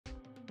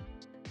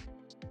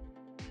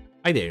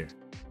Hi there.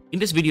 In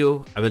this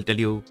video, I will tell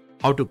you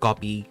how to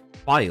copy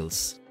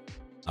files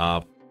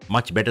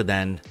much better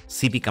than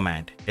cp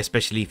command,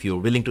 especially if you're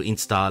willing to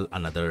install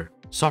another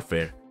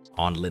software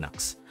on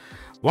Linux.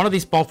 One of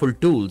these powerful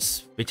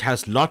tools, which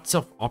has lots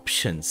of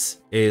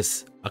options,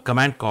 is a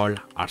command called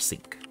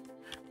rsync.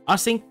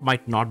 Rsync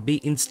might not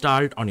be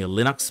installed on your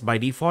Linux by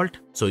default,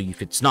 so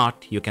if it's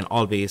not, you can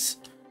always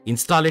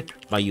install it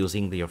by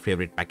using your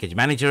favorite package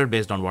manager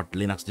based on what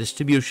Linux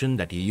distribution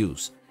that you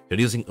use. If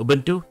you're using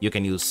Ubuntu, you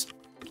can use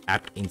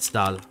apt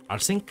install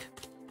rsync,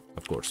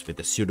 of course, with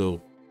the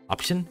sudo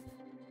option.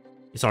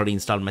 It's already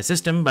installed in my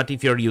system, but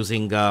if you're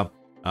using Debian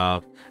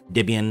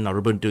or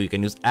Ubuntu, you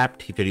can use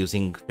apt. If you're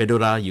using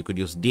Fedora, you could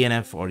use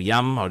DNF or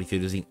yum, or if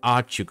you're using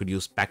Arch, you could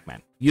use pacman.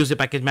 Use the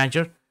package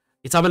manager.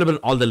 It's available in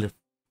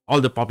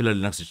all the popular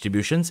Linux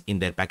distributions in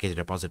their package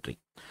repository.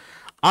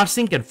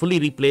 rsync can fully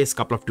replace a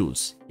couple of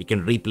tools. You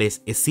can replace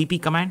a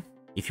cp command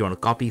if you want to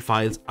copy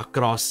files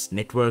across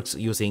networks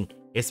using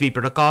SB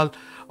protocol,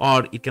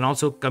 or it can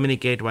also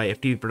communicate via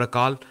FTP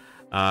protocol,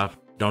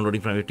 downloading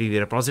from FTP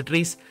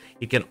repositories.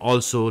 It can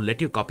also let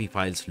you copy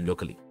files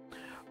locally.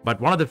 But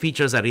one of the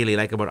features I really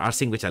like about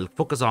rsync, which I'll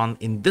focus on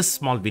in this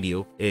small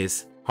video,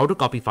 is how to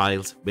copy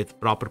files with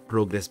proper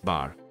progress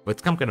bar,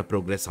 with some kind of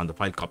progress on the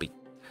file copy.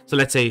 So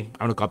let's say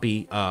I want to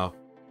copy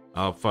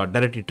for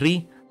directory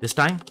tree this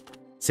time.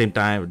 Same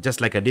time, just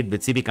like I did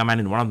with cp command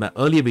in one of my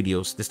earlier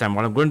videos. This time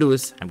what I'm going to do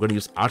is I'm going to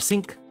use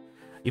rsync.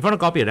 If I want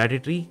to copy a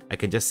directory, I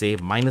can just say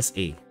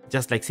 -a.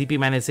 Just like cp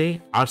 -a,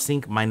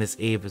 rsync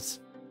 -a is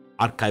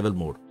archival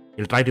mode.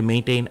 It'll try to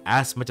maintain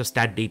as much of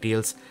stat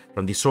details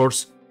from the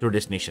source to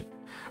destination.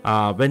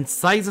 When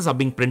sizes are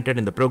being printed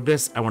in the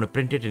progress, I want to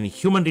print it in a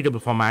human readable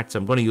format, so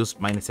I'm going to use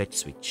 -h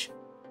switch.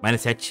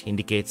 -h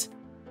indicates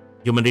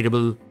human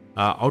readable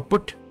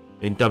output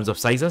in terms of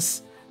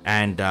sizes,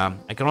 and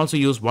I can also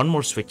use one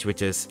more switch,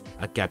 which is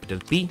a capital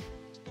P,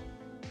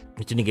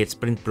 which indicates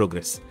print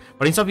progress.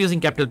 But instead of using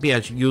capital P,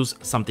 I'll use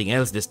something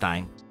else this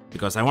time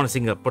because I want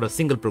to put a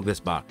single progress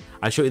bar.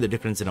 I'll show you the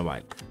difference in a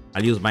while.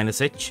 I'll use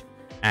 -h,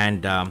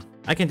 and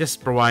I can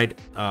just provide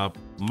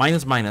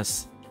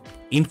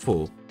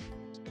 --info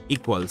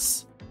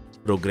equals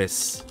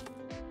progress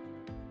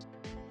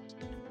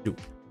 2.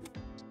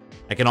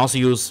 I can also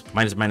use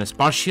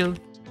 --partial.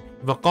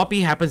 If a copy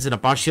happens in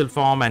a partial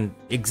form and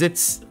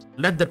exits,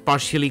 let that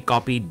partially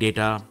copied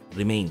data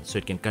remain so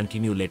it can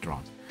continue later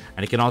on.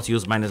 And you can also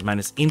use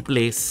 --in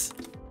place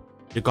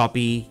to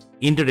copy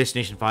into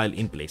destination file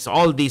in place. So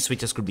all these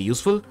switches could be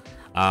useful.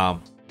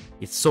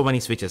 It's so many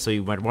switches, so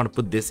you might want to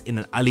put this in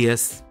an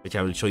alias, which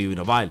I will show you in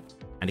a while.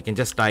 And you can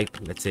just type,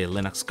 let's say,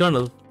 Linux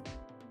kernel.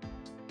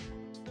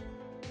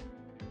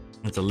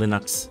 It's a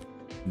Linux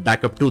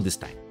backup 2 this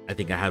time. I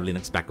think I have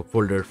Linux backup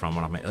folder from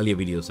one of my earlier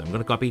videos. So I'm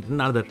going to copy it in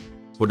another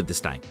folder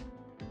this time.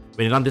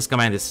 When you run this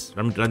command,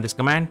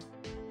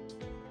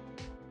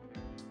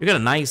 you get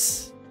a nice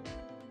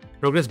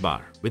progress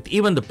bar with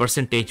even the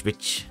percentage,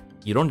 which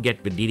you don't get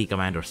with dd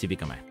command or cp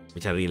command,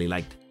 which I really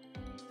liked.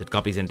 It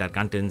copies entire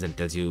contents and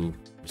tells you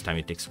which time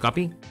it takes to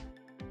copy.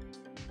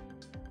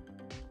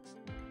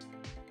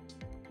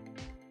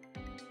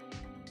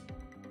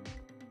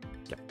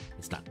 Yeah,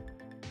 it's done.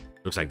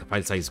 Looks like the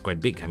file size is quite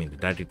big. I mean, the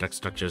directory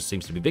structure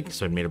seems to be big,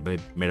 so it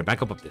made a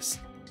backup of this.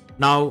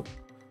 Now,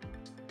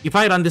 if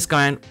I run this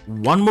command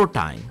one more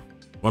time,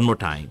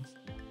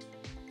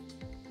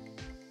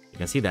 you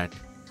can see that,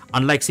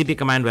 unlike cp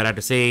command where I have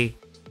to say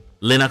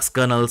Linux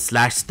kernel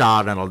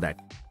 /* and all that,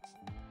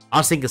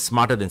 rsync is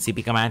smarter than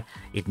cp command.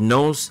 It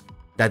knows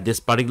that this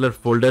particular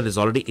folder is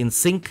already in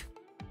sync.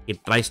 It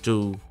tries to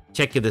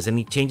check if there's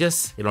any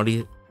changes. It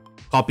only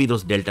copy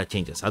those delta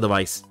changes.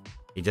 Otherwise,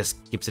 it just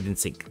keeps it in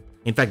sync.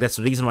 In fact, that's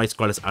the reason why it's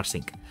called as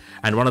rsync.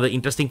 And one of the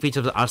interesting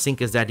features of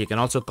rsync is that you can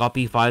also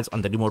copy files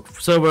on the remote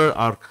server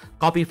or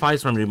copy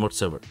files from remote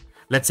server.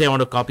 Let's say I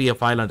want to copy a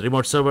file on the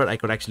remote server. I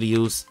could actually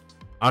use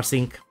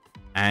rsync,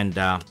 and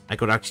I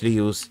could actually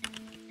use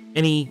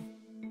any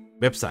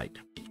website.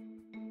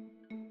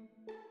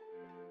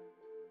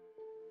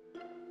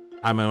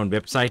 I have my own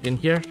website in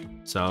here,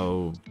 so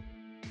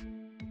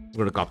I'm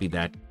going to copy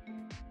that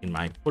in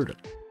my folder.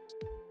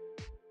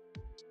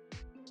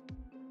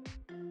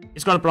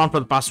 It's going to prompt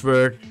for the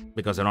password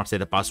because I not say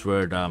the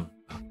password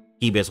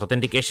key-based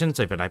authentication.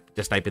 So if I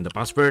just type in the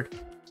password,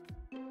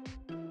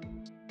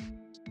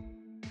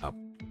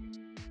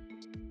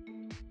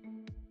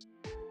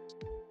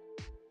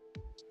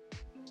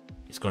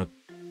 it's going to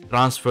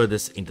transfer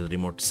this into the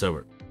remote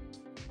server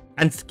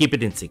and keep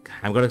it in sync.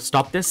 I'm going to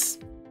stop this.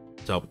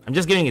 So I'm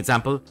just giving an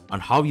example on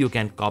how you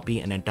can copy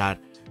an entire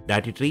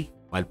directory tree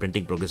while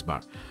printing progress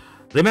bar.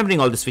 Remembering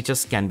all the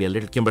switches can be a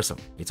little cumbersome.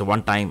 It's a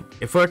one-time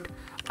effort.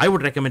 I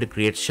would recommend to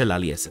create shell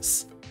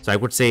aliases. So I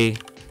would say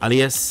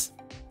alias.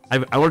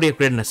 I've already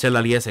created a shell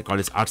alias. I call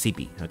this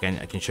RCP. Okay,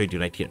 I can show it to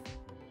you right here.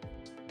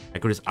 I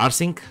could use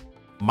rsync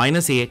 -ah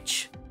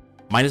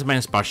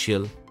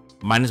 -partial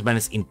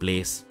 -in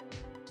place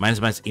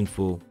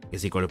 -info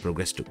is equal to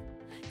progress 2.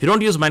 If you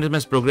don't use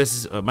minus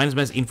progress,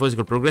 minus info is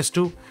equal to progress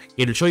to,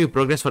 it will show you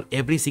progress for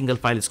every single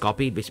file is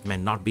copied, which may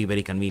not be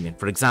very convenient.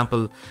 For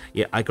example,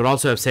 yeah, I could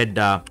also have said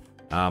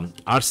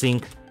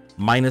rsync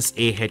minus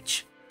ah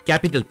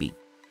capital P.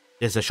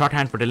 There's a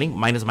shorthand for telling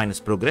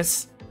minus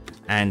progress,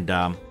 and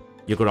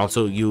you could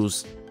also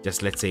use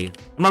just, let's say,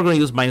 I'm not going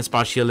to use minus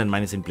partial and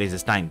minus in place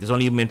this time. This is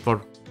only meant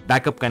for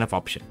backup kind of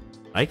option,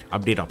 right?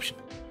 Update option.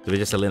 So we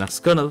just a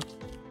Linux kernel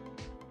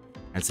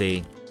and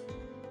say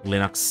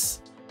Linux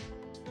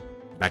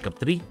backup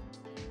 3.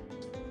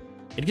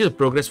 It gives a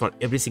progress for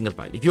every single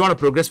file. If you want to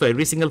progress for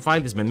every single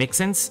file, this may make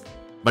sense,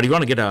 but if you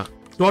want to get a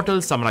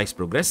total summarized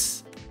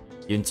progress,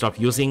 instead of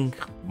using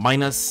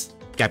minus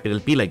capital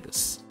P like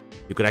this,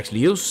 you could actually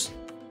use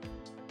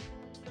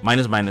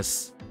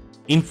minus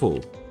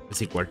info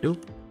is equal to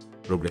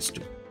progress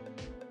 2.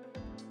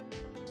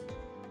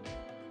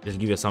 Just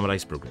give you a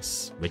summarized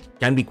progress, which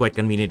can be quite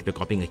convenient if you're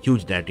copying a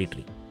huge directory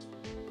tree,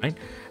 right?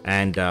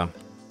 And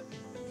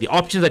the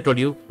options I told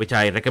you, which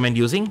I recommend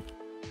using,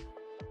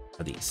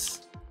 are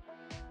these.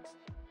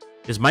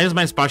 This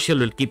minus partial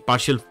will keep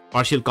partial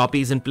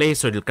copies in place,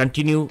 so it will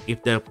continue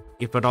if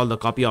at all the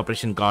copy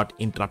operation got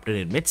interrupted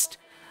in midst,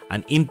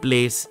 and in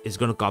place is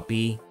going to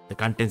copy the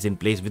contents in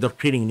place without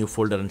creating a new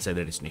folder inside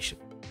the destination.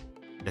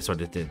 That's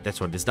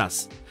what this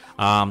does.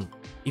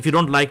 If you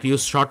don't like to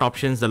use short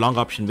options, the long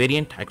option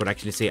variant, I could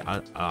actually say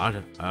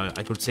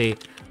I could say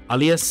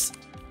alias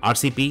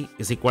rcp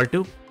is equal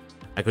to,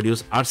 I could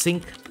use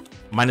rsync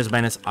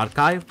minus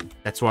archive.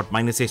 That's what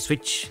 -a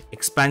switch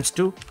expands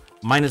to,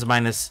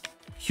 minus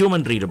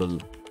human readable.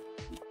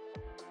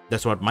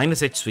 That's what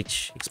 -h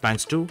switch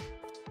expands to,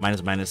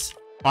 minus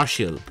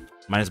partial,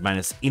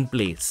 minus in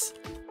place,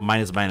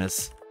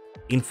 minus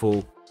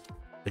info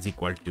is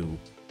equal to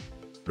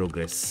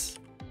progress.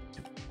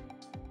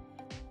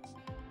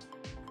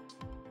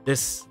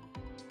 This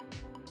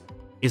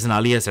is an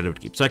alias that I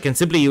would keep. So I can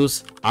simply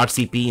use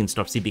rcp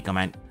instead of cp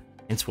command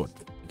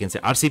henceforth. You can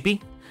say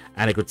rcp,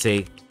 and I could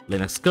say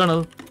Linux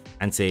kernel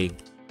and say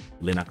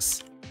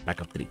Linux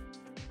backup 3.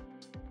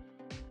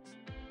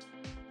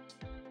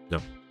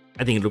 So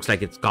I think it looks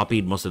like it's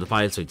copied most of the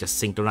files, so it just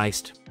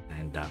synchronized,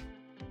 and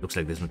looks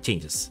like there's no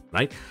changes,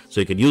 right? So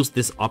you can use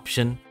this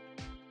option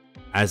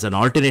as an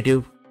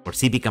alternative for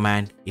cp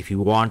command if you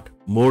want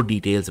more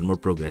details and more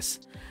progress.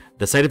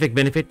 The side effect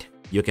benefit,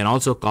 you can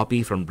also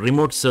copy from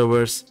remote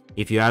servers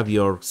if you have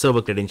your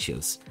server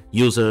credentials,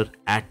 user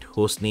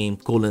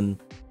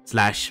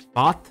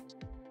 @hostname:/path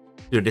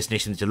to your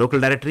destination, to your local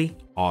directory,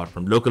 or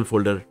from local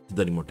folder to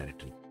the remote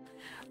directory.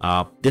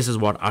 This is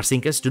what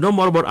rsync is. To know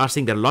more about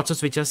rsync, there are lots of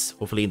switches.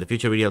 Hopefully in the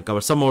future video, I'll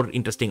cover some more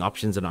interesting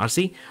options in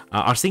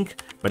rsync,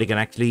 but you can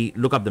actually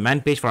look up the man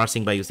page for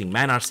rsync by using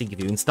man rsync. If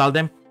you install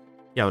them,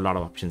 you have a lot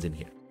of options in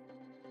here,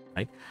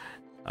 right?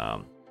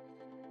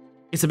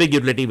 It's a big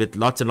utility with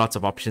lots and lots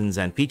of options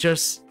and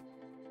features.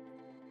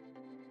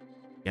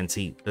 You can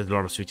see there's a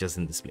lot of switches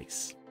in this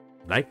place,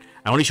 right?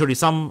 I only showed you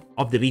some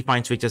of the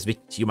refined switches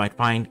which you might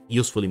find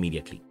useful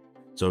immediately.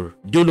 So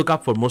do look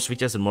up for more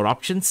switches and more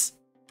options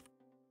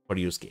for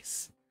use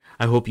case.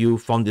 I hope you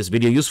found this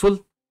video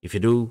useful. If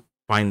you do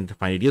find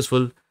it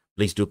useful,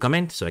 please do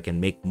comment so I can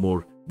make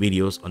more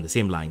videos on the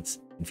same lines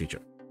in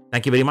future.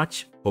 Thank you very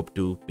much. Hope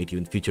to meet you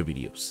in future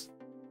videos.